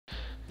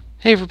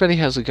Hey everybody,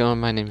 how's it going?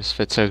 My name is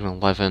Fitz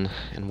 11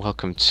 and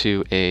welcome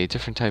to a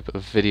different type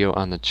of video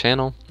on the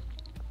channel.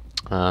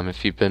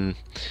 If you've been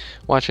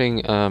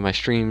watching my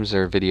streams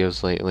or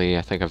videos lately,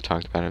 I think I've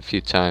talked about it a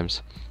few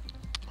times.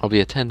 I'll be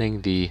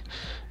attending the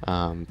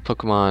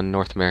Pokemon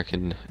North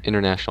American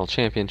International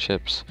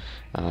Championships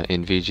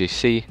in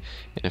VGC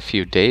in a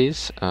few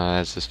days.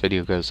 As this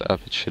video goes up,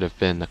 it should have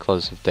been the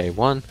close of day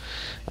one,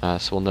 so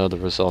we'll know the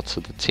results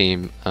of the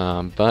team.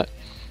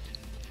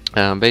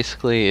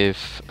 Basically,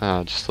 if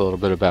just a little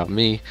bit about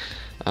me,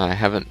 I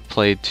haven't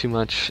played too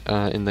much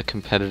in the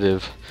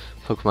competitive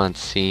Pokemon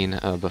scene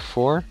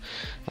before.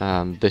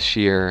 This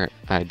year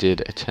I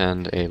did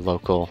attend a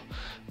local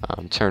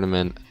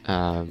tournament,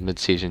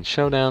 mid-season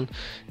showdown,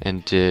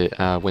 and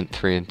went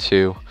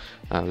 3-2.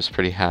 I was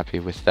pretty happy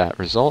with that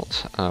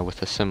result,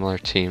 with a similar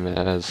team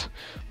as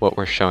what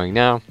we're showing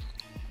now.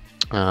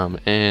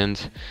 And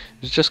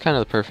it was just kind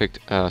of the perfect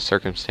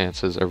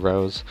circumstances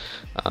arose.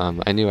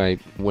 I knew I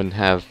wouldn't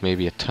have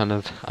maybe a ton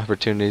of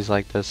opportunities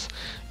like this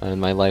in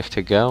my life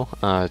to go.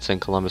 It's in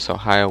Columbus,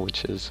 Ohio,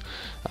 which is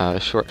a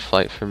short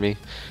flight for me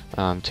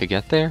to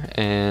get there,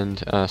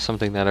 and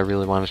something that I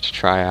really wanted to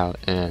try out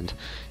and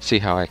see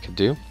how I could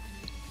do.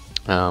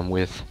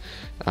 With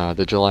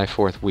the July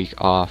 4th week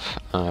off,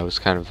 it was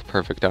kind of the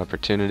perfect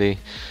opportunity,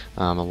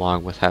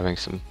 along with having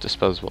some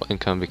disposable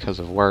income because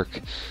of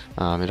work.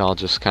 It all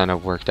just kind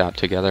of worked out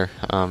together.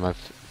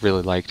 I've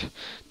really liked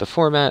the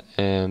format,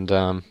 and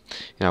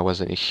I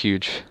wasn't a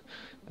huge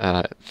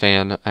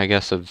fan, I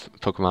guess, of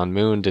Pokemon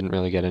Moon. Didn't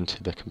really get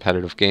into the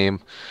competitive game.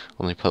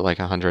 Only put like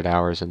 100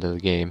 hours into the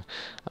game,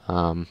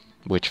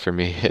 which for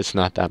me is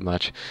not that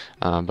much.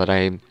 But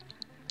I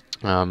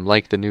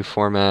like the new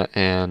format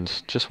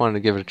and just wanted to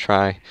give it a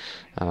try.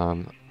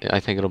 I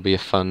think it'll be a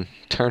fun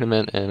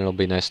tournament, and it'll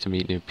be nice to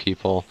meet new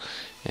people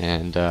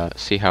and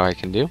see how I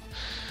can do.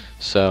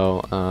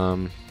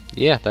 So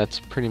yeah, that's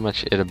pretty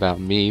much it about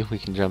me. We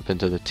can jump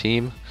into the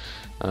team.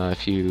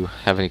 If you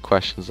have any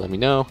questions, let me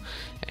know,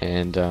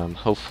 and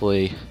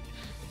hopefully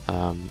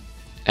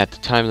at the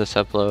time of this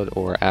upload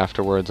or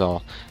afterwards,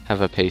 I'll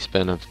have a paste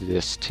bin of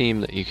this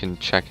team that you can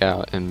check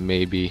out, and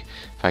maybe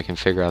if I can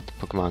figure out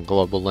the Pokemon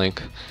Global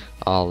link,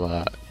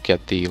 I'll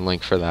get the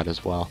link for that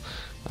as well.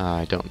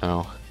 I don't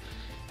know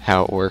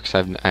how it works.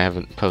 I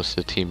haven't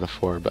posted a team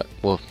before, but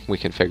we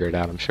can figure it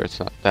out. I'm sure it's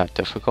not that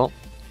difficult.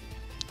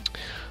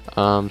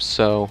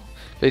 So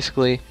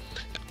basically,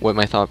 what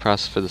my thought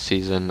process for the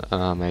season,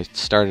 I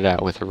started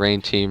out with a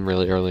rain team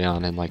really early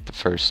on in like the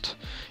first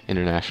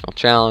international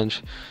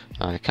challenge.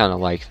 I kind of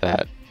like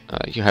that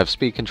you have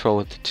speed control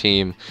with the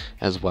team,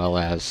 as well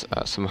as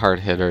some hard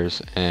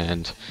hitters,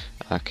 and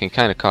can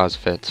kind of cause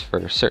fits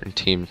for certain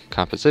team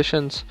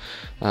compositions,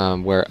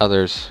 where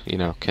others,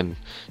 can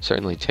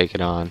certainly take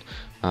it on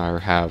or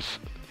have,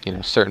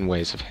 certain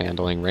ways of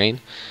handling rain.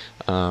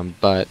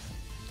 But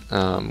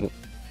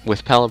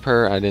with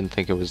Pelipper, I didn't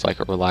think it was like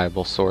a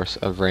reliable source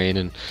of rain,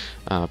 and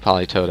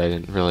Politoed I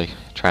didn't really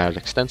try out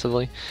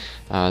extensively.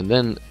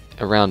 Then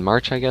around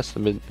March, I guess,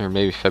 or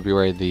maybe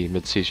February, the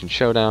mid-season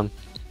showdown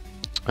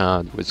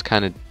was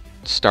kind of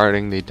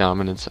starting the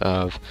dominance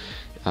of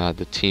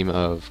the team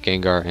of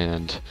Gengar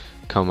and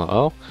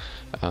Como-O.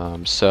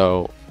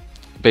 So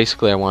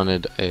basically I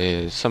wanted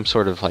some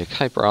sort of like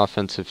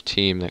hyper-offensive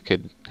team that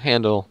could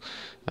handle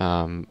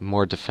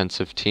more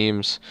defensive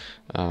teams.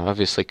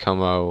 Obviously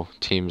Como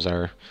teams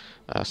are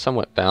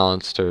somewhat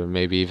balanced, or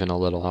maybe even a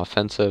little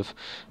offensive,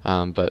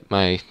 but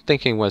my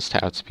thinking was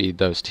to outspeed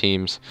those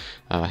teams,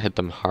 hit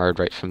them hard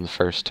right from the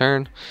first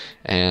turn,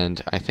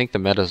 and I think the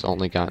meta's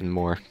only gotten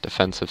more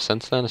defensive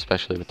since then,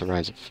 especially with the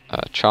rise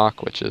of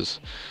Chalk, which is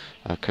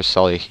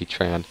Cresselia,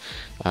 Heatran,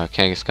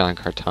 Kangaskhan,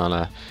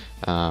 Kartana,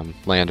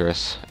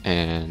 Landorus,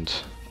 and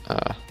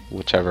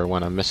whichever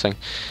one I'm missing.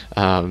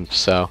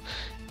 So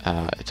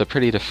it's a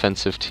pretty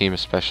defensive team,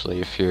 especially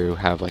if you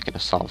have like an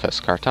Assault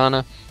Vest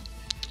Kartana.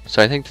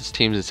 So I think this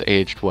team is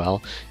aged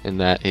well in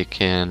that it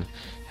can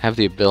have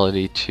the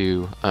ability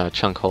to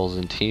chunk holes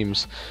in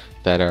teams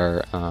that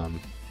are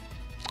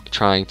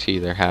trying to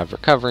either have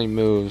recovery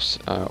moves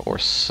or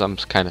some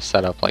kind of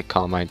setup like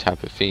Calm Mind,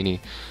 Tapu Fini,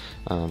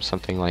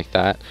 something like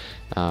that.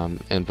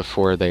 And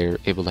before they're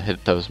able to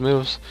hit those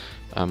moves,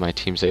 my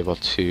team's able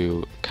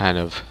to kind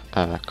of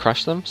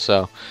crush them.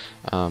 So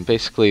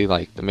basically,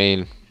 like, the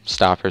main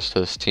stoppers to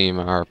this team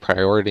are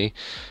Priority,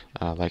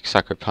 like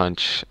Sucker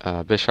Punch,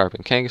 Bisharp,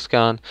 and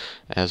Kangaskhan,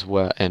 as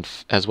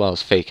well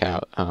as Fake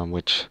Out,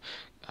 which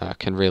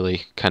can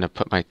really kind of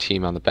put my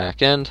team on the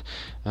back end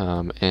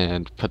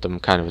and put them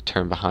kind of a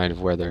turn behind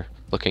of where they're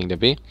looking to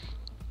be.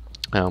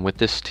 With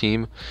this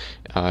team,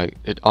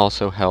 it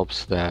also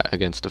helps that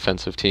against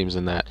defensive teams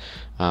in that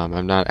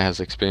I'm not as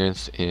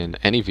experienced in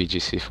any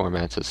VGC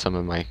formats as some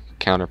of my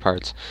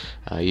counterparts,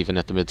 even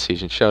at the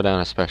mid-season showdown,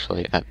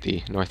 especially at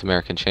the North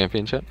American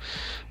Championship.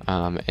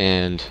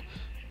 And,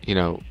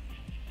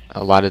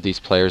 a lot of these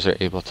players are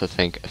able to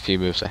think a few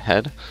moves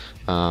ahead.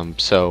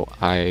 So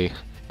I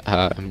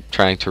am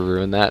trying to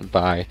ruin that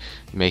by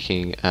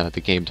making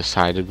the game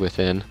decided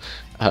within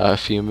a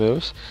few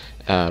moves.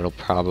 It'll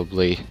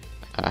probably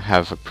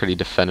have a pretty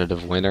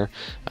definitive winner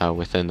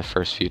within the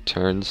first few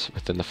turns,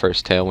 within the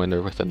first Tailwind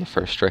or within the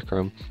first Trick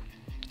Room.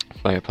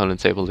 My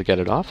opponent's able to get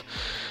it off.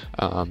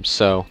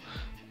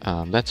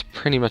 That's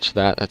pretty much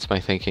that. That's my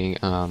thinking.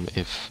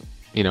 If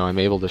I'm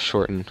able to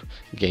shorten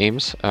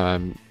games,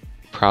 I'm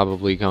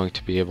probably going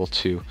to be able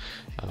to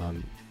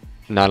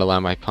not allow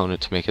my opponent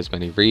to make as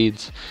many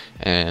reads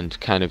and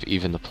kind of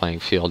even the playing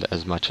field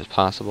as much as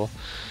possible.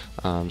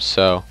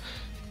 So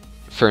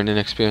for an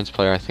inexperienced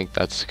player, I think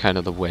that's kind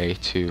of the way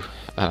to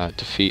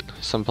defeat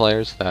some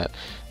players that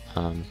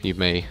you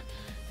may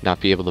not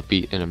be able to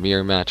beat in a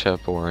mirror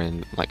matchup or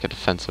in like a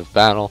defensive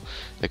battle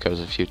that goes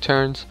a few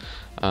turns.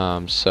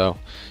 So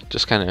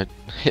just kind of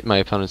hit my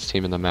opponent's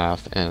team in the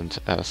mouth and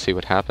see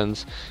what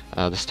happens.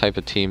 This type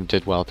of team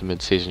did well at the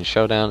mid-season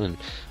showdown, and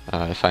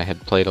if I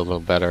had played a little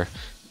better,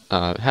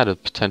 had a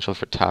potential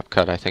for top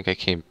cut. I think I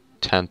came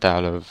 10th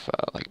out of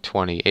like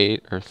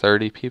 28 or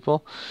 30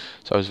 people,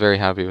 so I was very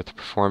happy with the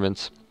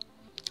performance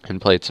and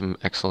played some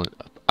excellent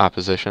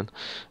opposition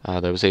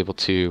that was able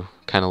to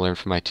kind of learn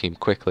from my team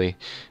quickly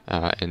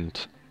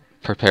and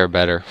prepare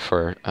better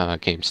for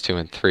games 2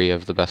 and 3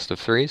 of the best of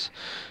 3s.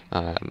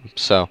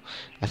 So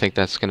I think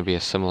that's going to be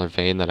a similar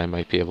vein, that I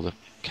might be able to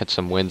catch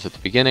some wins at the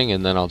beginning,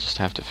 and then I'll just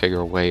have to figure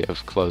a way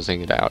of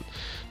closing it out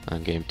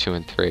on game 2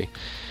 and 3.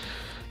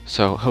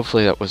 So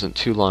hopefully that wasn't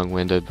too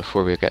long-winded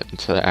before we get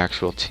into the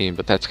actual team,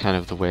 but that's kind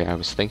of the way I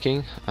was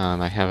thinking.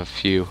 I have a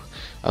few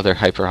other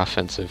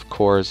hyper-offensive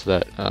cores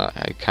that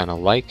I kind of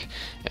like,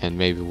 and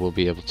maybe we'll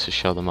be able to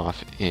show them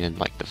off in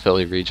like the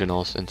Philly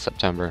regionals in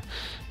September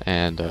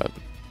and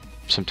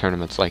some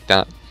tournaments like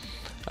that.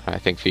 I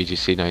think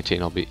VGC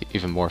 19 will be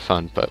even more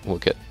fun, but we'll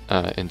get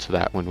into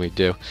that when we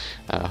do,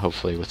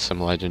 hopefully with some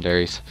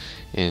legendaries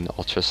in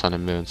Ultra Sun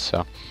and Moon.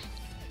 So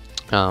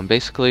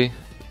basically,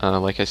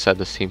 like I said,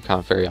 this team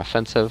comp very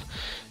offensive,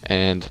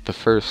 and the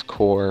first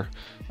core,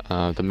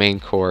 the main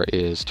core,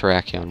 is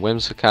Terrakion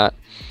Whimsicott.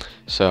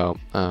 So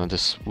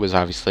this was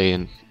obviously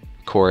in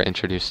core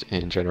introduced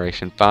in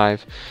Generation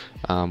 5,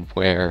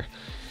 where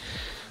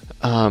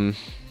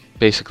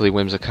basically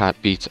Whimsicott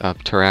beats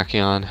up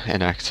Terrakion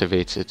and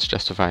activates its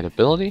Justified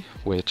ability,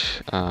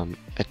 which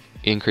it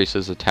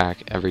increases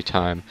attack every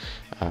time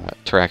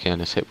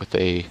Terrakion is hit with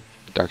a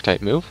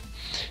Dark-type move.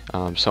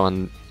 So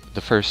on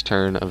the first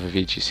turn of a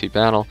VGC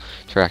battle,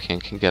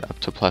 Terrakion can get up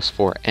to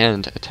 +4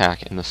 and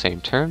attack in the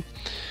same turn.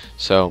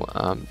 So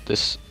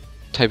this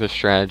type of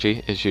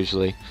strategy is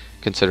usually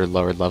considered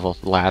lower level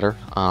ladder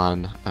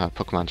on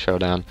Pokemon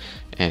Showdown,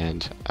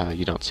 and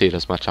you don't see it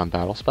as much on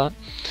Battle Spot.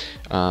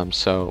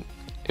 So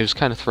it was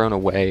kind of thrown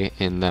away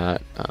in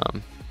that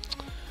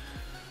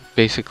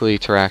basically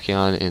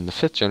Terrakion in the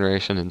 5th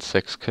generation and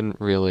 6 couldn't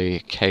really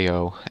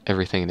KO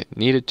everything it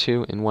needed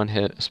to in one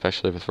hit,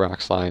 especially with Rock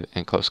Slide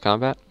and Close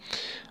Combat.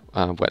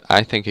 What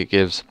I think it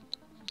gives,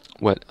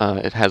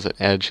 it has an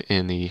edge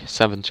in the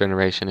 7th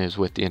generation is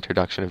with the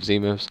introduction of Z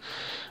moves.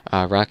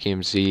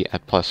 Rockium Z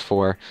at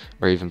 +4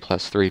 or even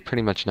 +3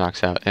 pretty much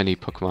knocks out any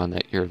Pokemon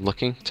that you're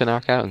looking to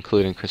knock out,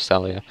 including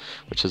Cresselia,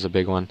 which is a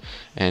big one.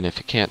 And if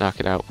it can't knock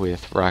it out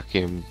with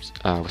Rockium,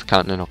 with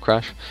Continental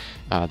Crush,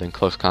 then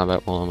Close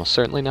Combat will almost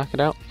certainly knock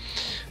it out.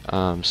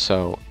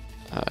 So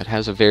it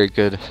has a very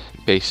good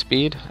base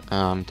speed.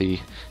 The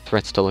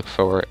threats to look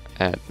for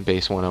at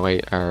base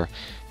 108 are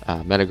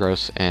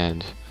Metagross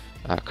and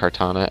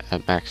Kartana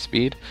at max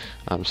speed,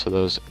 so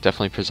those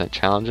definitely present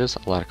challenges.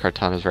 A lot of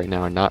Kartanas right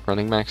now are not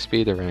running max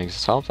speed, they're running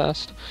Assault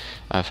Vest.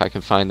 If I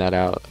can find that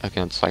out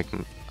against like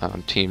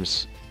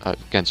teams,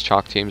 against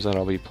chalk teams that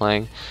I'll be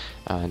playing,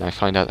 and I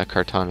find out that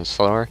Kartana is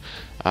slower,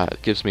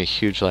 it gives me a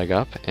huge leg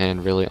up,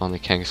 and really only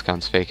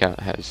Kangaskhan's Fake Out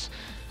has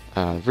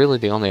really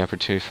the only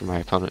opportunity for my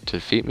opponent to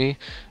defeat me.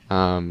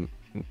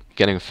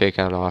 Getting a Fake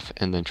Out off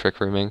and then Trick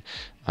Rooming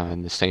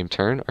in the same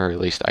turn, or at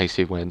least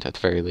Icy Wind at the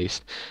very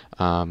least.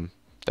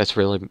 That's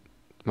really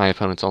my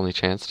opponent's only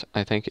chance,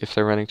 I think, if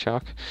they're running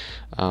chalk.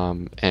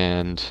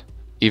 And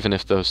even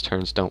if those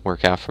turns don't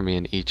work out for me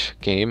in each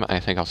game, I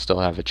think I'll still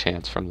have a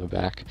chance from the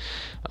back.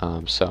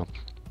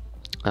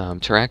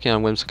 Terrakion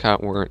and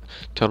Whimsicott weren't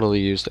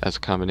totally used as a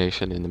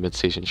combination in the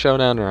mid-season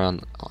showdown or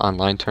on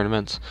online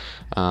tournaments,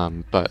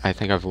 but I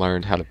think I've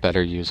learned how to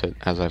better use it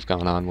as I've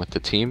gone on with the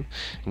team,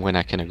 when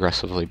I can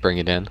aggressively bring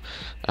it in,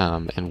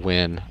 and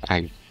when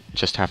I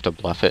just have to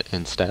bluff it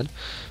instead.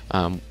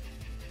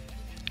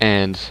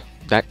 And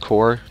that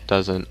core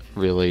doesn't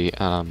really,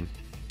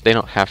 they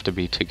don't have to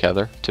be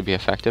together to be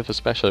effective,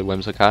 especially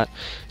Whimsicott.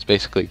 It's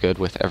basically good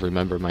with every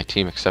member of my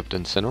team except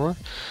Incineroar.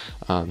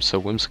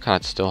 So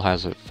Whimsicott still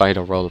has a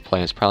vital role to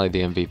play. It's probably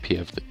the MVP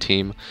of the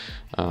team.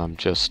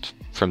 Just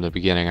from the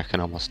beginning, I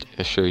can almost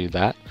assure you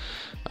that.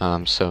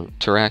 So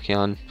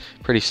Terrakion,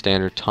 pretty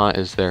standard. Taunt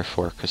is there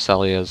for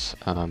Cresselias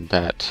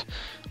that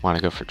want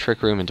to go for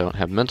Trick Room and don't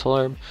have Mental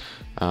Herb.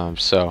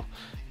 So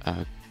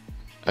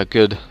a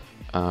good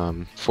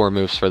 4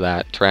 moves for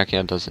that.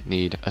 Terrakion doesn't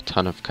need a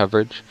ton of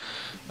coverage.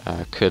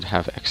 Could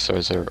have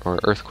Exorzer or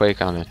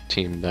Earthquake on a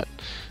team that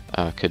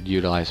could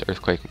utilize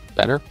Earthquake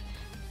better.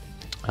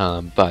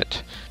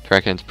 But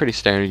Terrakion's pretty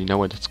standard, you know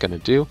what it's going to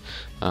do.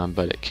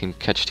 but it can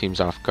catch teams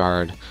off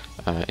guard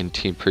in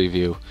team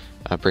preview,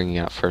 bringing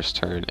out first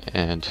turn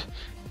and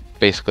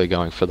basically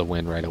going for the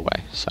win right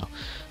away. So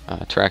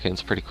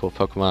Terrakion's a pretty cool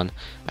Pokemon.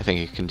 I think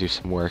it can do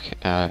some work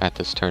at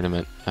this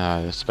tournament,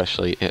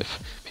 especially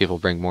if people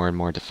bring more and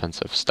more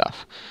defensive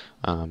stuff.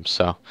 This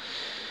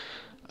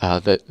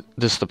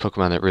is the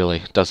Pokemon that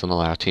really doesn't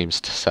allow teams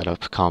to set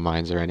up Calm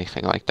Minds or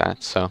anything like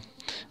that. So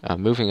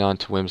moving on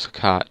to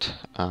Whimsicott,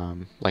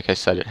 like I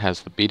said, it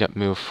has the beat up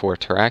move for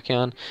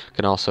Terrakion. It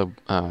can also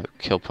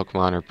kill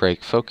Pokemon or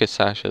break Focus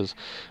Sashes,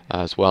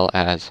 as well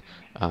as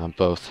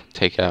both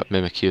take out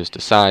Mimikyu's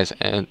disguise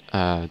and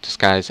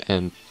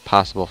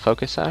possible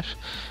Focus Sash,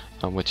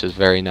 which is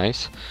very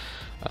nice.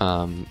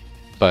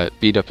 But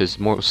beat up is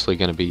mostly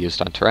going to be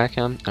used on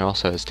Terrakion. It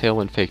also has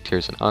Tailwind, Fake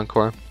Tears, and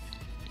Encore.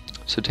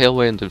 So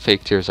Tailwind and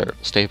Fake Tears are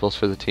staples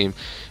for the team.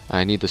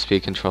 I need the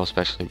speed control,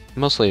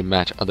 mostly to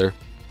match other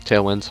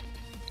Tailwinds,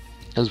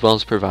 as well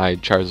as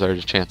provide Charizard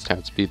a chance to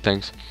outspeed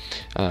things,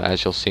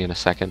 as you'll see in a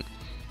second.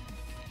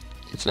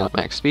 It's not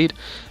max speed.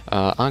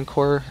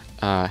 Encore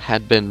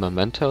had been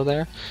Memento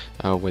there,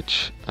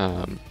 which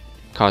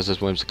causes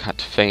Whimsicott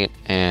to faint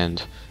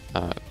and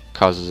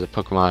causes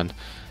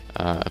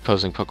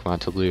opposing Pokemon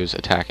to lose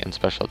attack and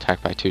special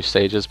attack by 2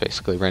 stages,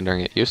 basically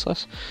rendering it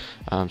useless.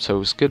 So it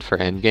was good for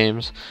end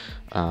games,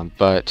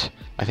 but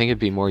I think it'd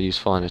be more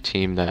useful on a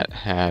team that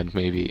had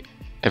maybe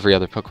every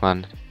other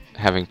Pokemon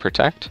having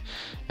Protect,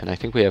 and I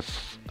think we have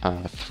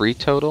 3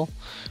 total,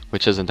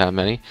 which isn't that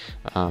many.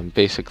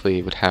 Basically,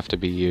 it would have to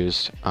be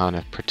used on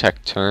a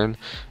Protect turn,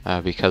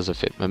 because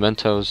if it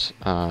Mementos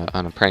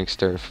on a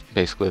Prankster,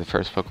 basically the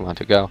first Pokemon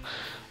to go,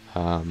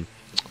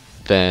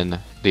 then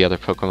the other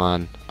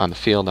Pokemon on the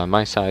field on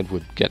my side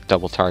would get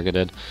double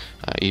targeted.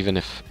 Even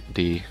if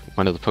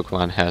one of the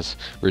Pokemon has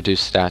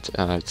reduced stats,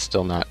 it's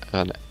still not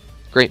a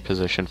great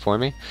position for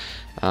me,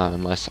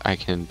 unless I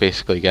can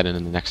basically get in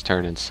the next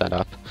turn and set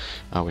up,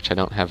 which I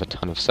don't have a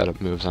ton of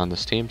setup moves on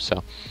this team.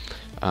 So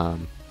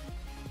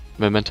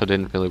Memento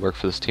didn't really work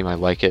for this team. I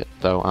like it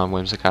though on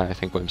Whimsicott. I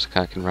think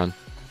Whimsicott can run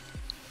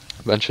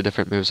a bunch of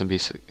different moves and be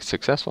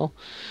successful.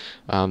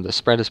 The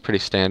spread is pretty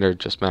standard,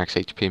 just max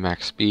HP,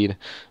 max speed,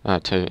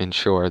 to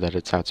ensure that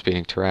it's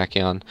outspeeding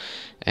Terrakion.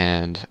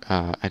 And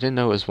I didn't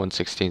know it was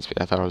 116 speed,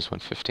 I thought it was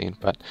 115,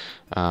 but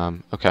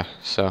okay,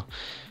 so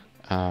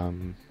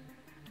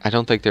I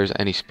don't think there's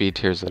any speed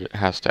tiers that it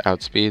has to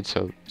outspeed,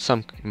 so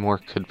some more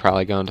could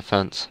probably go in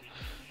defense,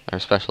 or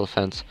special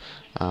defense,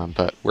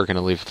 but we're going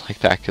to leave it like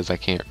that because I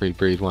can't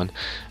rebreed one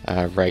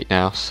right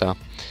now. So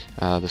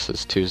this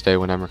is Tuesday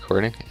when I'm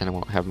recording, and I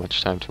won't have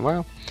much time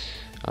tomorrow.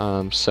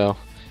 So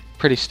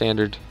pretty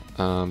standard.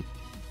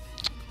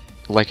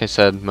 Like I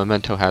said,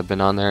 Memento had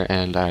been on there,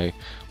 and I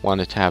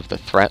wanted to have the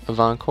threat of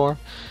Encore,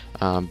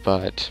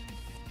 but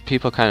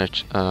people kind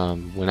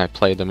of, when I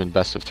played them in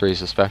best of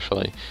threes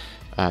especially,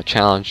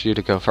 challenged you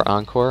to go for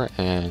Encore,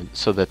 and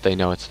so that they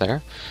know it's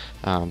there.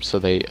 So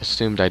they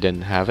assumed I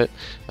didn't have it,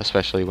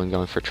 especially when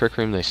going for Trick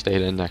Room. They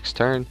stayed in next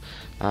turn,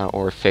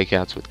 or Fake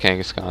Outs with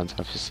Kangaskhan's.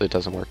 Obviously it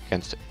doesn't work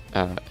against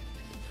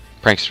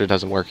Prankster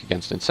doesn't work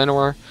against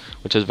Incineroar,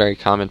 which is a very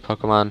common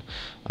Pokemon,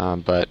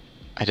 but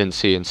I didn't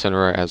see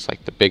Incineroar as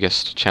like the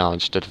biggest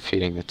challenge to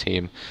defeating the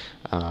team,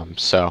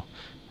 so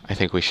I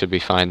think we should be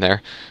fine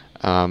there.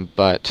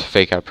 But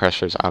Fake Out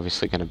pressure is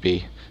obviously going to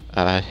be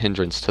a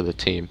hindrance to the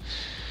team.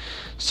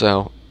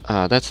 So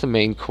that's the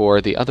main core.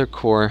 The other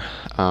core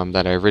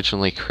that I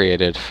originally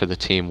created for the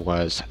team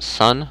was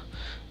Sun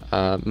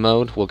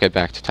mode. We'll get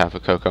back to Tapu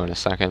Koko in a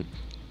second.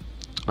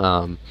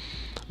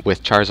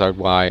 With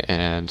Charizard-Y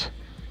and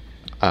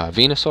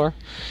Venusaur.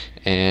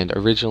 And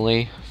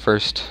originally,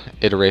 first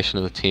iteration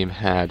of the team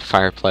had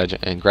Fire Pledge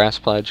and Grass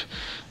Pledge,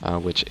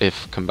 which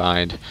if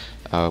combined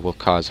will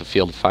cause a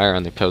field of fire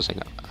on the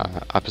opposing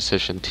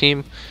opposition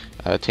team,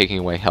 taking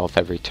away health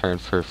every turn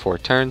for 4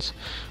 turns,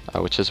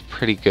 which is a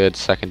pretty good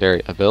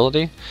secondary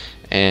ability.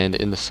 And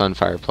in the Sun,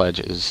 Fire Pledge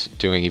is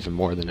doing even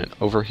more than an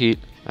Overheat,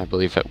 I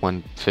believe at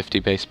 150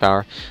 base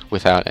power,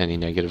 without any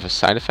negative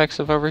side effects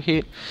of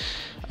Overheat.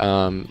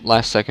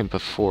 Last second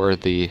before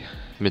the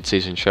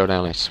mid-season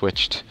showdown, I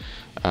switched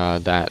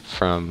that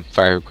from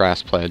Fire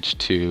Grass Pledge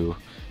to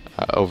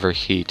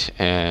Overheat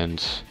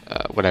and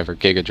whatever,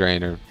 Giga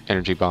Drain or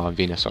Energy Ball and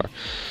Venusaur.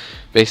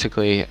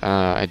 Basically,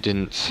 I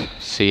didn't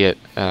see it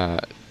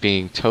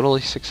being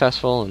totally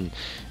successful and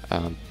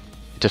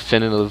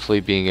definitively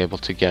being able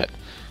to get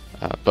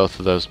both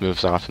of those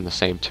moves off in the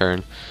same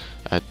turn.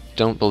 I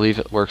don't believe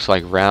it works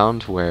like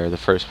Round, where the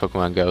first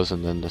Pokemon goes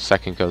and then the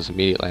second goes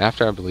immediately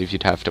after. I believe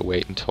you'd have to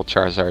wait until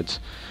Charizard's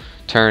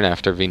turn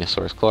after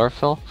Venusaur's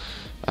Chlorophyll,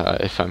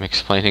 if I'm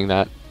explaining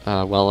that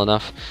well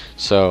enough.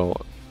 So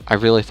I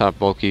really thought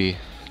bulky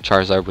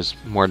Charizard was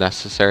more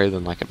necessary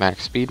than like a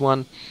max speed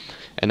one,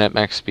 and at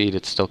max speed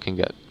it still can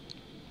get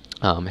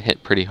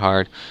hit pretty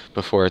hard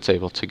before it's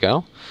able to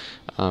go.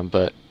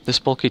 But this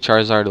bulky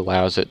Charizard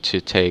allows it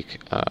to take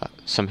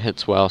some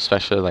hits well,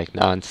 especially like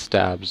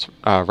non-stabs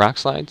Rock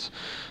Slides,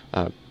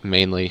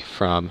 mainly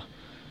from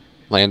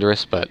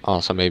Landorus, but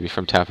also maybe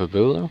from Tapu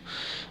Bulu,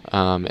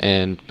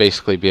 and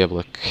basically be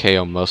able to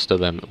KO most of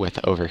them with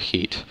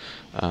Overheat.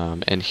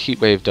 And Heat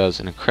Wave does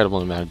an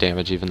incredible amount of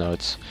damage, even though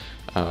it's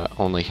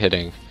only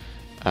hitting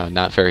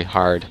not very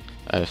hard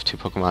if 2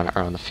 Pokemon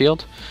are on the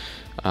field.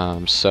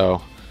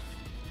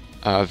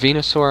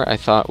 Venusaur I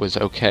thought was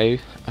okay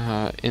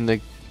in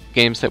the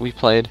games that we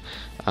played,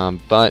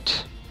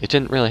 but it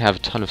didn't really have a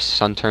ton of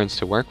Sun turns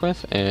to work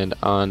with, and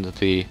on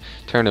the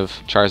turn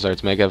of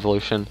Charizard's Mega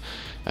Evolution,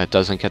 it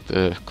doesn't get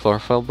the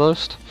Chlorophyll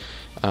boost,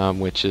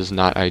 which is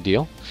not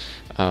ideal.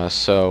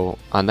 So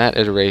on that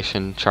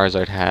iteration,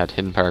 Charizard had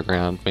Hidden Power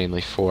Ground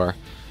mainly for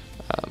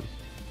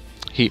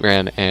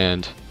Heatran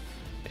and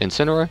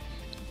Incineroar.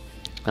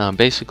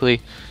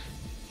 Basically,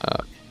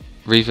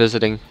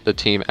 revisiting the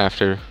team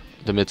after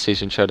the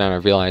mid-season showdown, I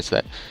realized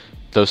that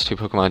those 2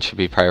 Pokemon should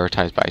be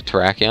prioritized by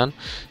Terrakion,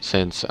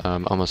 since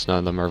almost none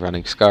of them are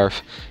running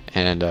Scarf,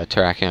 and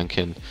Terrakion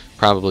can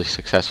probably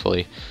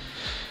successfully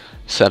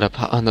set up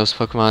on those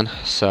Pokemon.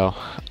 So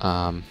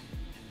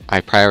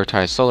I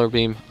prioritized Solar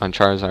Beam on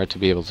Charizard to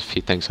be able to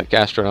defeat things like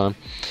Gastrodon,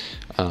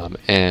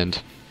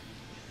 and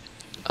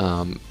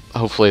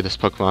hopefully this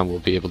Pokemon will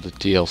be able to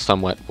deal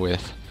somewhat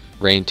with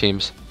rain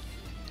teams.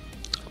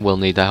 We'll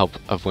need the help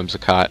of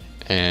Whimsicott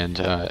and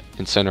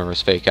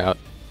Incineroar's Fake Out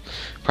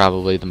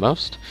probably the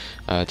most.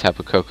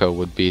 Tapu Koko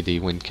would be the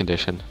win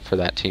condition for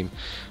that team.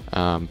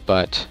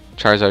 But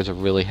Charizard's a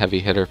really heavy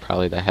hitter,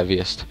 probably the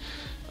heaviest,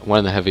 one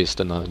of the heaviest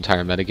in the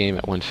entire metagame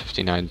at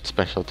 159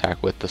 special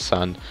attack with the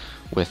Sun,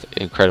 with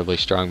incredibly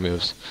strong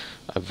moves.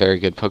 A very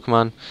good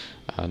Pokemon.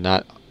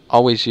 Not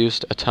always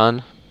used a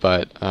ton,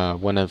 but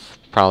one of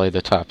probably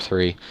the top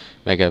 3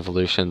 Mega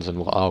Evolutions, and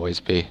will always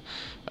be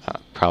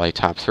probably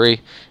top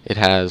 3. It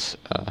has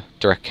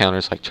direct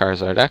counters like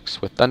Charizard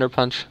X with Thunder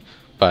Punch,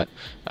 but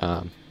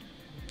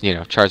you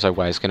know,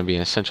 Charizard-Y is going to be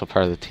an essential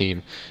part of the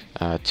team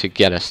to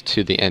get us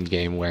to the end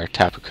game where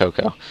Tapu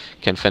Koko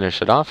can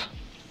finish it off.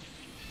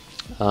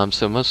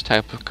 So most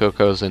Tapu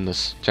Kokos in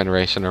this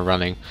generation are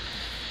running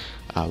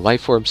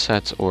Life Orb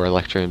sets or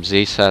Electrium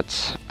Z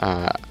sets.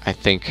 I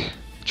think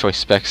Choice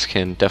Specs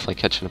can definitely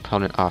catch an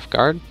opponent off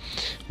guard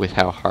with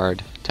how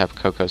hard Tapu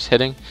Koko's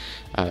hitting.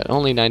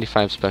 Only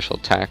 95 special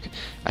attack.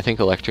 I think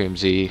Electrium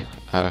Z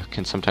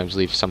can sometimes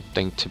leave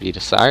something to be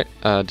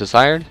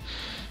desired.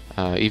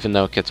 Even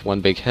though it gets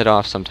one big hit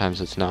off,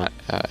 sometimes it's not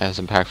as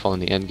impactful in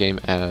the end game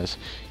as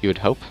you would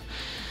hope.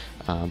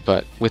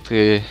 But with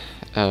the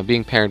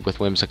being paired with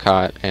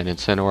Whimsicott and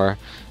Incineroar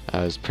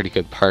as pretty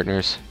good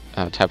partners,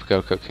 Tapu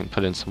Koko can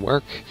put in some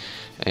work,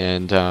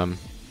 and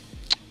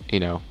you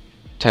know,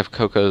 Tapu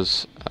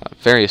Koko's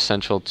very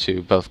essential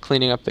to both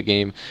cleaning up the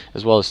game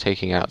as well as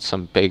taking out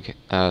some of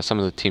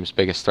the team's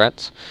biggest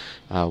threats,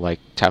 like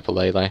Tapu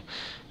Lele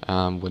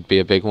would be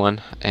a big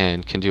one,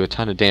 and can do a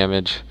ton of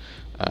damage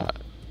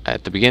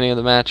at the beginning of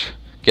the match,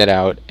 get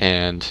out,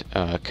 and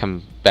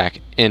come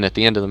back in at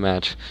the end of the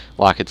match,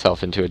 lock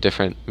itself into a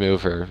different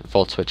move or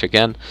Volt Switch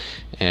again,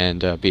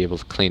 and be able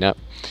to clean up.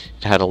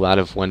 It had a lot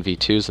of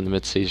 1v2s in the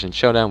mid-season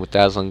showdown with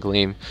Dazzling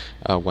Gleam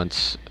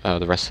once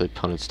the rest of the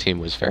opponent's team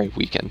was very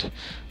weakened.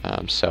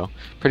 So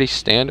pretty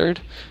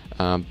standard,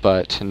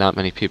 but not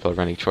many people are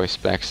running Choice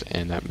Specs,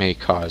 and that may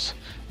cause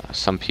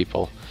some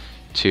people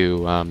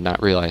to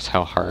not realize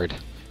how hard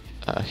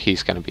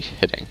he's going to be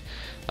hitting.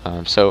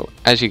 So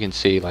as you can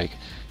see, like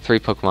 3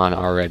 Pokemon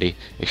already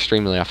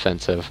extremely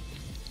offensive,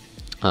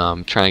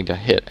 trying to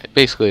hit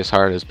basically as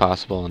hard as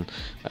possible and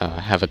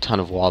have a ton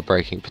of wall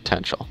breaking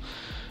potential.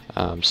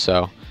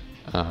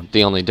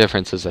 The only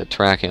difference is that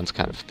Terrakion's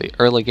kind of the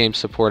early game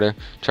supporter.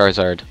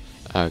 Charizard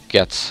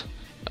gets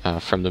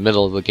from the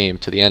middle of the game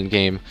to the end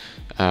game,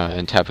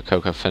 and Tapu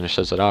Koko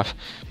finishes it off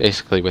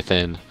basically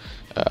within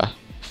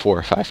 4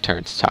 or 5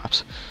 turns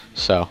tops.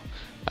 So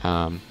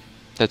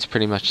that's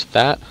pretty much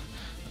that,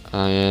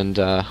 and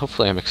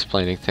hopefully I'm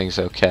explaining things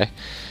okay.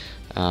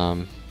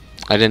 I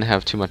didn't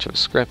have too much of a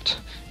script,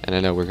 and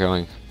I know we're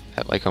going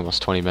at like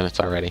almost 20 minutes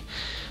already,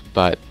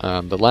 but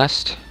the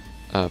last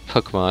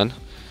Pokemon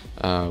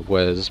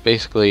was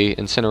basically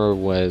Incineroar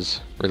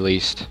was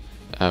released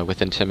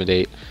with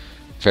Intimidate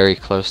very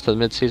close to the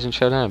mid-season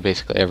showdown, and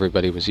basically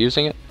everybody was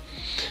using it.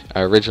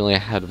 Originally I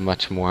had a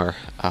much more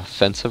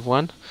offensive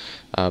one,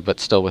 but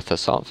still with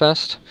Assault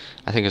Vest.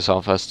 I think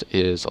Assault Vest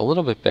is a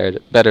little bit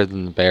better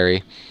than the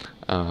Berry,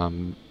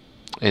 than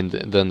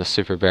the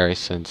Super Berry,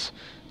 since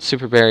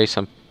Super Berry,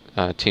 some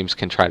teams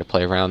can try to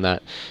play around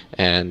that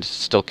and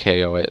still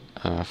KO it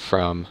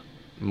from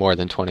more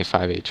than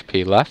 25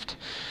 HP left.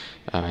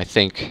 I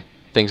think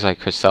things like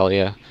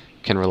Cresselia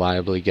can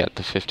reliably get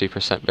the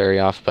 50% berry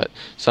off, but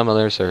some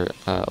others are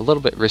a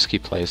little bit risky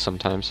plays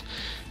sometimes.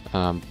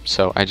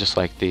 So I just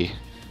like the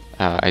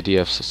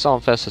idea of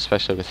Assault Vest,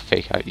 especially with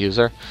Fake Out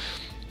user.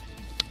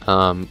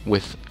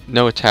 With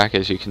no attack,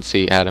 as you can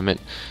see, Adamant,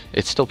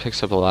 it still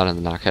picks up a lot of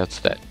the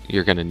knockouts that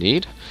you're going to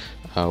need,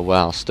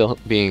 while still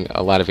being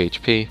a lot of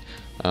HP.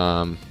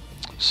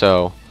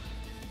 So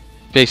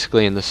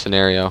basically in this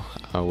scenario,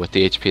 with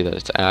the HP that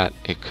it's at,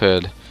 it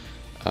could,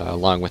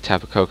 along with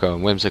Tapu Koko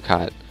and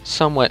Whimsicott,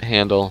 somewhat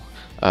handle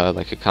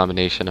like a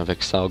combination of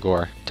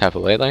Excelgor, Tapu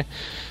Lele,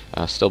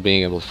 still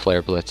being able to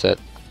Flare Blitz it,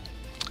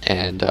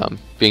 and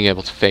being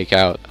able to fake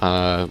out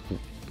on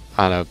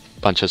a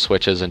bunch of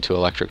switches into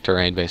electric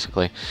terrain,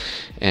 basically.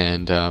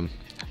 And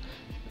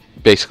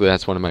basically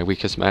that's one of my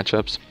weakest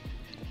matchups.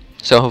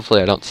 So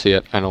hopefully I don't see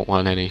it. I don't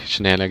want any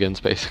shenanigans,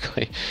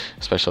 basically,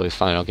 especially with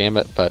Final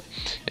Gambit, but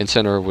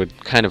Incineroar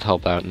would kind of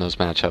help out in those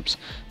matchups.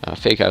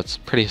 Fake Out's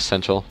pretty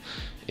essential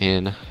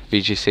in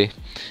VGC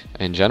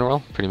in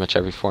general, pretty much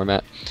every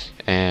format,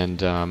 and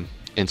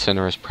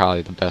Incineroar is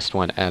probably the best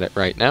one at it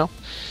right now.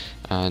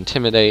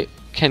 Intimidate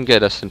can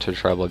get us into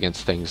trouble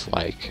against things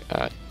like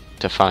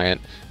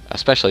Defiant,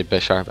 especially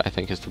Bisharp, I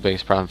think is the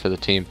biggest problem for the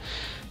team,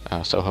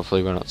 so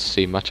hopefully we don't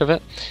see much of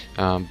it.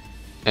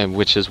 And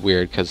which is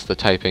weird because the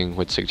typing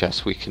would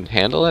suggest we can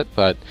handle it,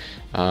 but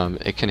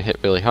it can hit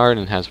really hard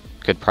and has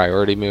good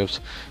priority moves,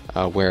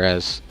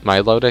 whereas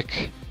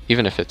Milotic,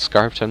 even if it's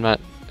Scarfed, I'm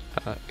not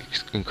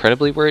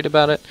incredibly worried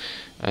about it.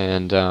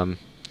 And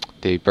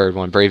the bird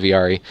one,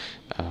 Braviary,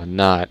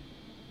 not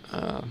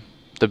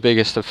the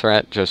biggest of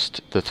threat, just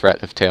the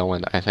threat of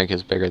Tailwind I think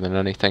is bigger than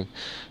anything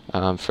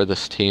for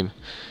this team.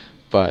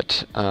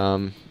 But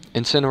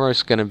Incineroar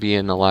is going to be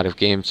in a lot of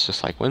games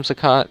just like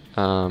Whimsicott,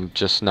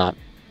 just not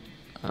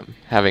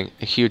having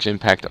a huge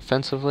impact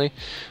offensively,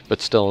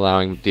 but still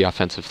allowing the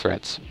offensive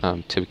threats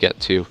to get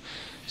to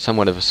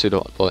somewhat of a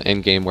suitable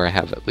end game where I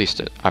have at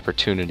least an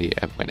opportunity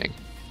at winning.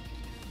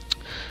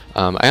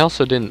 I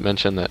also didn't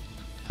mention that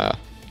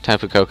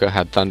Tapu Koko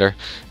had Thunder.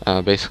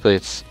 Basically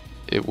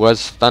it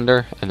was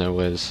Thunder, and it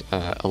was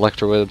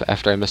Electro Whip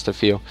after I missed a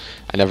few.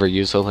 I never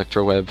used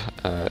Electro Whip.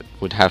 It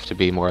would have to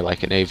be more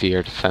like an AV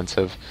or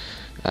defensive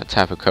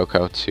Tapu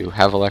Koko to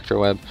have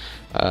Electro Web.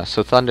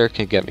 So Thunder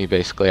can get me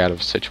basically out of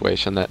a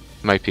situation that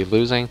might be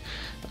losing,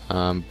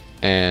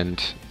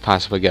 and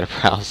possibly get a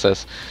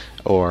paralysis,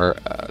 or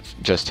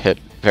just hit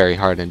very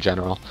hard in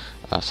general,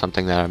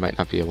 something that I might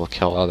not be able to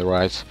kill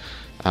otherwise.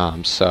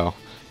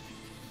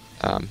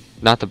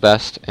 Not the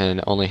best, and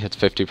only hits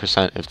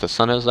 50% if the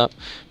sun is up,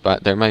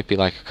 but there might be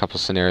like a couple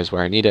scenarios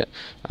where I need it,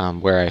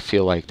 where I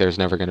feel like there's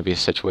never going to be a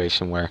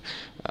situation where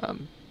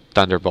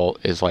Thunderbolt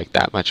is like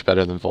that much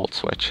better than Volt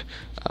Switch.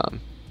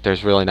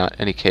 There's really not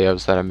any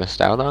KOs that I missed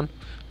out on.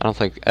 I don't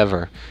think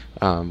ever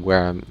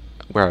where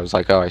I was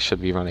like, oh, I should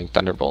be running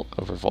Thunderbolt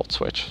over Volt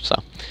Switch.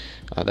 So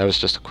that was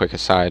just a quick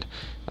aside.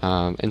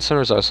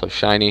 Incineroar is also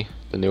shiny,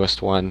 the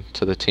newest one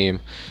to the team.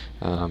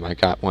 I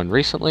got one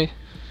recently,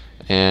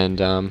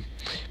 and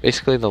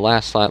basically the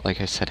last slot, like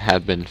I said,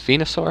 had been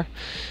Venusaur.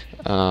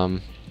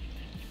 And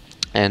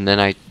then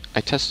I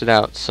tested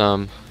out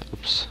some.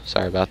 Oops,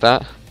 sorry about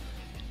that.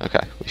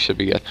 Okay, we should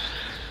be good.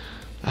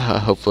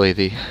 Hopefully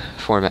the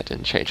format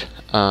didn't change.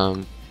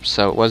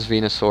 So it was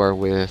Venusaur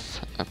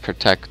with a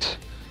Protect,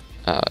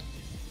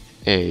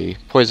 a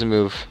Poison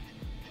move,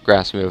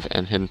 Grass move,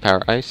 and Hidden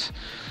Power Ice.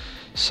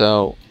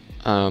 So,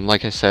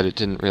 like I said, it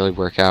didn't really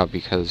work out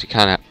because you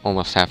kind of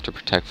almost have to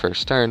Protect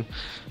first turn,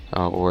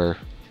 or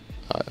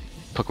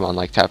Pokemon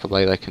like Tapu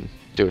Lele can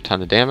do a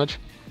ton of damage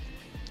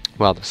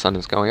while the sun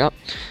is going up.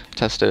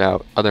 Tested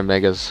out other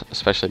Megas,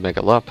 especially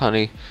Mega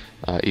Lopunny,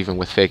 even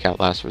with Fake Out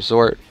Last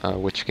Resort,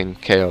 which can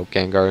KO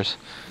Gengars,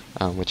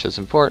 which is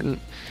important.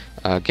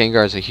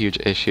 Gengar is a huge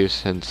issue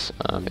since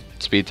it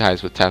speed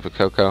ties with Tapu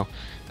Koko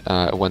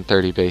at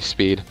 130 base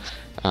speed,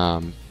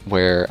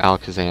 where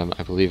Alakazam,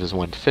 I believe, is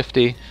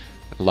 150.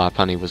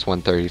 Lopunny was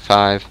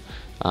 135.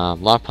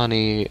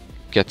 Lopunny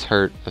gets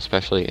hurt,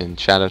 especially in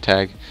Shadow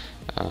Tag,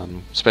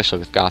 especially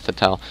with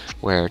Gothitelle,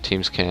 where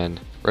teams can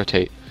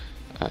rotate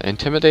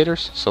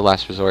Intimidators, so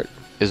Last Resort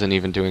isn't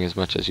even doing as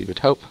much as you would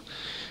hope,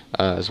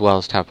 as well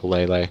as Tapu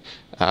Lele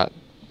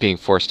being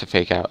forced to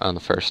Fake Out on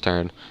the first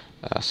turn,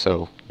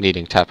 so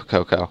needing Tapu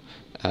Koko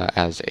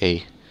as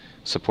a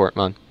support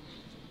mon.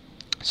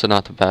 So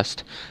not the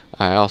best.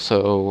 I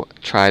also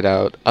tried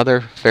out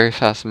other very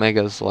fast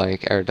Megas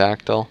like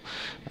Aerodactyl,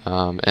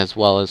 as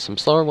well as some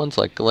slower ones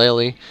like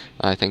Glalie.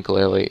 I think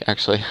Glalie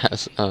actually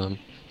has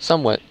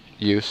somewhat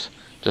use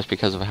just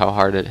because of how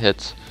hard it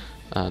hits,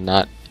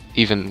 not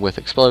even with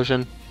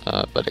Explosion,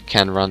 but it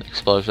can run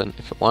Explosion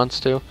if it wants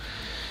to.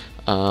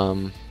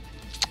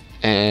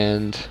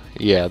 And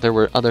yeah, there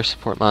were other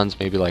support mons,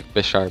 maybe like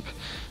Bisharp,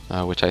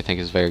 which I think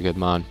is a very good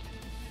mon,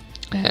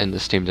 and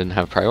this team didn't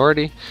have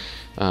priority,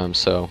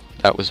 so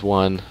that was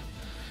one.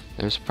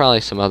 There's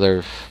probably some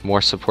other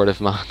more supportive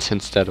mons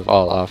instead of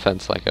all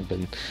offense like I've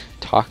been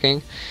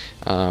talking,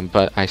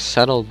 but I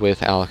settled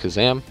with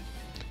Alakazam,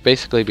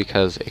 basically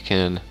because it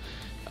can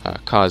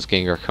cause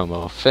Gengar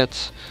Como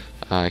Fitz.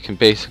 I can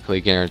basically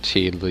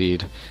guaranteed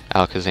lead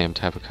Alakazam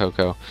Tapu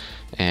Koko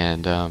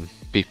and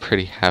be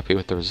pretty happy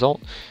with the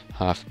result,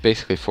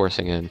 basically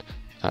forcing in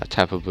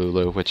Tapu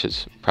Bulu, which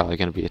is probably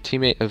going to be a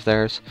teammate of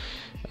theirs,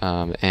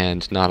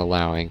 and not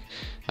allowing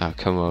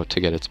Como to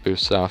get its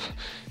boosts off,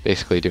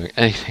 basically doing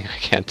anything I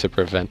can to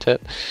prevent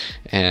it.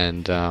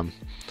 And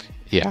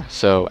yeah,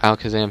 so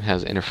Alakazam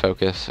has Inner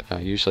Focus.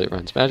 Usually it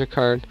runs Magic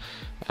Card,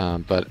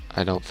 but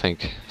I don't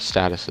think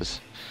status is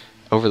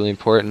overly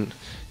important.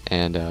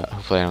 and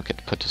hopefully I don't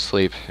get put to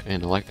sleep.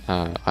 And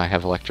I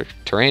have electric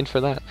terrain for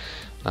that,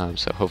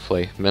 so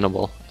hopefully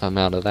minimal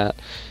amount of that.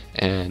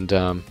 And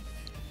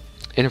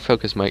Inner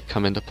Focus might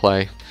come into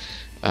play,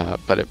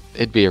 but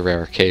it'd be a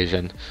rare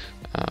occasion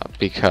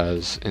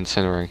because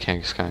Incineroar and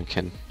Kangaskhan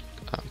can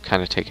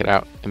kind of take it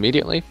out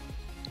immediately.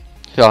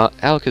 So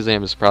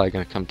Alakazam is probably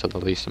going to come to the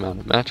least amount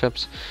of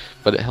matchups,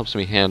 but it helps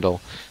me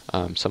handle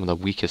some of the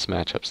weakest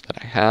matchups that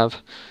I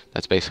have.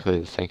 That's basically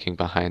the thinking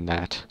behind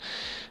that.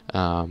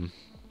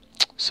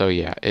 So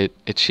yeah, it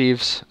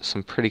achieves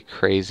some pretty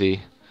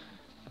crazy,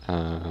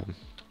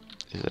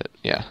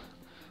 yeah,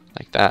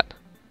 like that.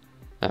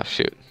 Oh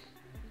shoot.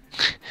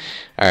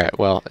 Alright,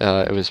 well,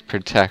 it was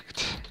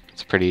Protect.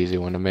 It's a pretty easy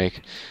one to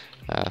make.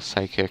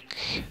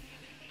 Psychic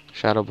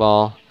Shadow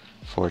Ball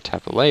for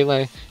Tapu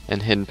Lele,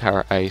 and Hidden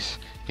Power Ice.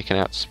 It can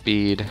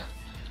outspeed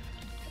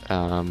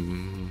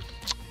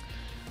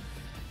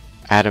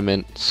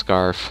Adamant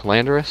Scarf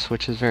Landorus,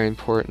 which is very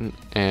important,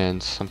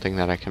 and something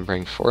that I can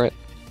bring for it.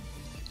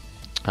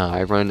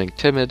 I run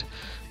Timid,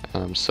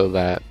 so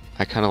that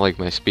I kind of like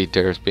my speed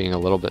dares being a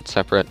little bit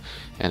separate,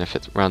 and if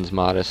it runs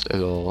Modest,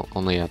 it'll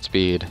only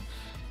outspeed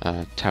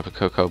Tapu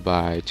Koko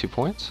by 2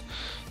 points,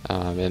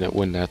 and it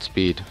wouldn't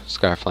outspeed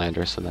Scarf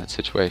Landorus in that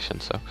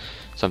situation, so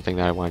something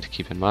that I wanted to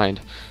keep in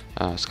mind.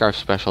 Scarf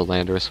Special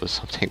Landorus was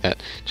something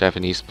that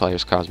Japanese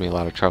players caused me a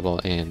lot of trouble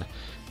in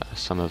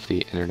some of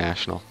the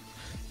international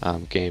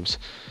games,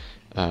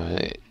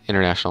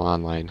 international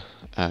online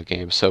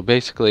games. So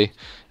basically,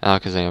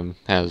 Alakazam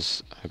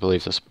has, I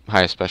believe, the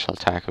highest special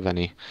attack of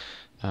any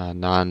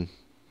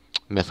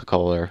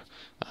non-mythical or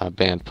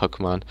banned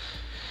Pokemon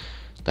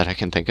that I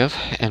can think of,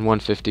 and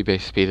 150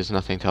 base speed is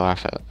nothing to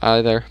laugh at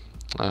either.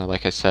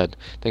 Like I said,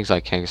 things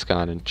like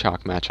Kangaskhan and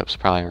Chalk matchups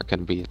probably aren't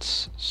going to be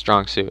its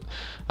strong suit,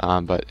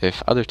 but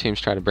if other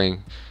teams try to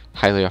bring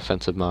highly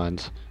offensive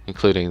mons,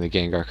 including the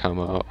Gengar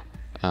combo,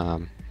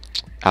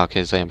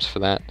 Alakazam's for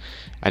that.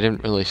 I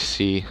didn't really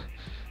see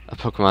a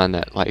Pokemon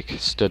that like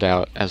stood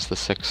out as the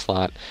 6th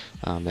slot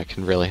that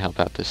can really help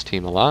out this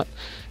team a lot.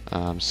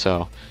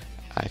 So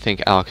I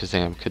think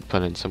Alakazam could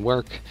put in some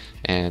work,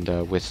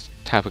 and with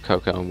Tapu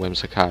Koko and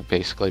Whimsicott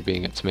basically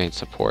being its main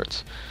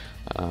supports,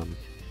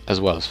 as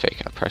well as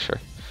Fake Out Pressure.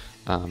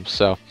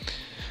 So,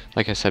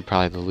 like I said,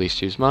 probably the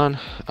least used mon,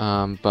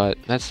 but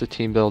that's the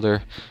team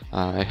builder.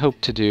 I hope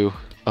to do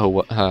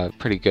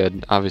pretty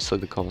good. Obviously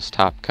the goal is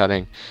top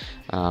cutting,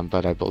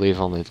 but I believe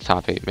only the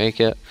top 8 make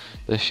it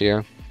this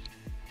year.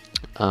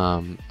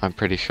 I'm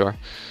pretty sure.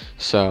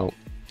 So,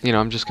 you know,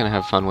 I'm just going to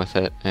have fun with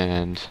it,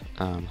 and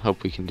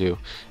hope we can do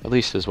at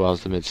least as well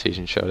as the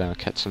mid-season showdown,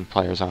 catch some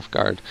players off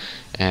guard,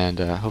 and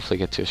hopefully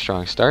get to a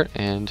strong start,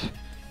 and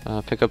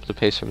pick up the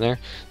pace from there.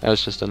 That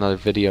was just another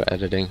video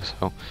editing,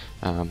 so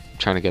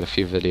trying to get a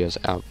few videos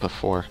out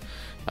before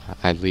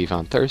I leave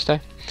on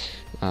Thursday.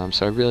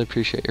 So I really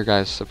appreciate your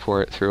guys'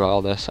 support through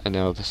all this. I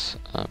know this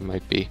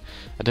might be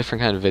a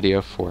different kind of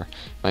video for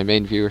my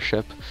main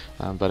viewership,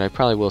 but I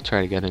probably will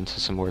try to get into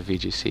some more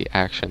VGC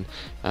action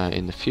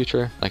in the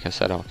future. Like I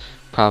said, I'll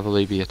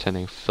probably be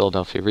attending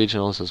Philadelphia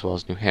Regionals as well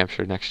as New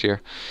Hampshire next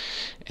year,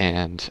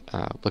 and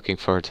looking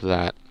forward to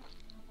that.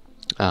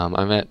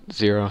 I'm at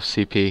 0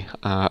 CP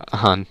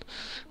on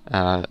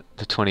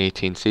the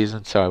 2018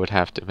 season, so I would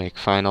have to make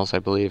finals, I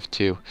believe,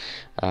 to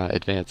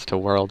advance to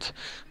Worlds,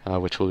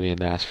 which will be in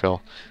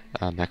Nashville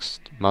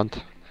next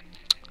month.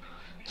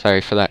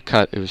 Sorry for that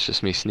cut, it was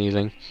just me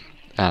sneezing.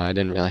 I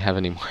didn't really have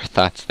any more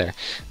thoughts there,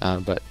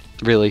 but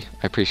really,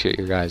 I appreciate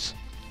your guys'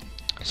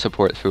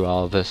 support through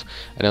all of this.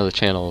 I know the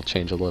channel will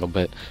change a little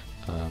bit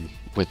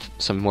with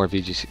some more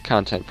VGC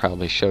content,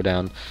 probably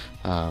Showdown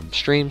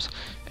streams,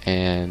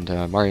 and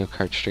Mario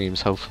Kart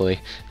streams. Hopefully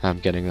I'm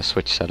getting the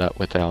Switch set up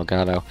with the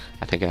Elgato.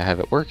 I think I have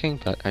it working,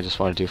 but I just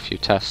want to do a few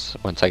tests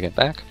once I get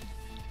back,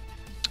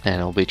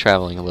 and I'll be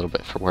traveling a little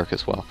bit for work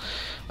as well.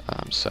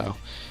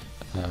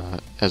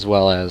 As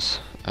well as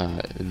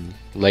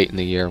late in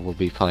the year we'll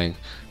be playing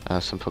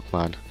some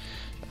Pokemon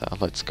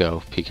Let's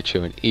Go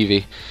Pikachu and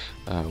Eevee,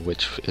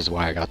 which is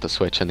why I got the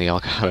Switch and the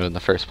Elgato in the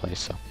first place.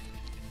 So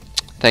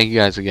thank you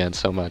guys again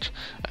so much.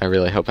 I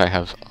really hope I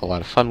have a lot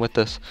of fun with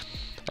this.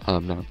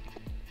 No,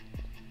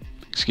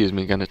 excuse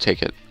me, gonna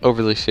take it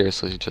overly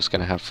seriously, just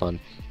gonna have fun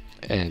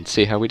and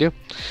see how we do.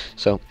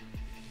 So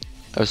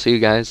I'll see you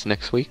guys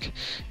next week,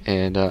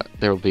 and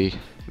there will be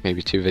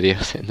maybe 2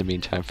 videos in the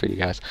meantime for you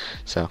guys.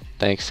 So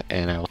thanks,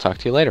 and I will talk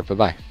to you later. Bye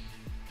bye.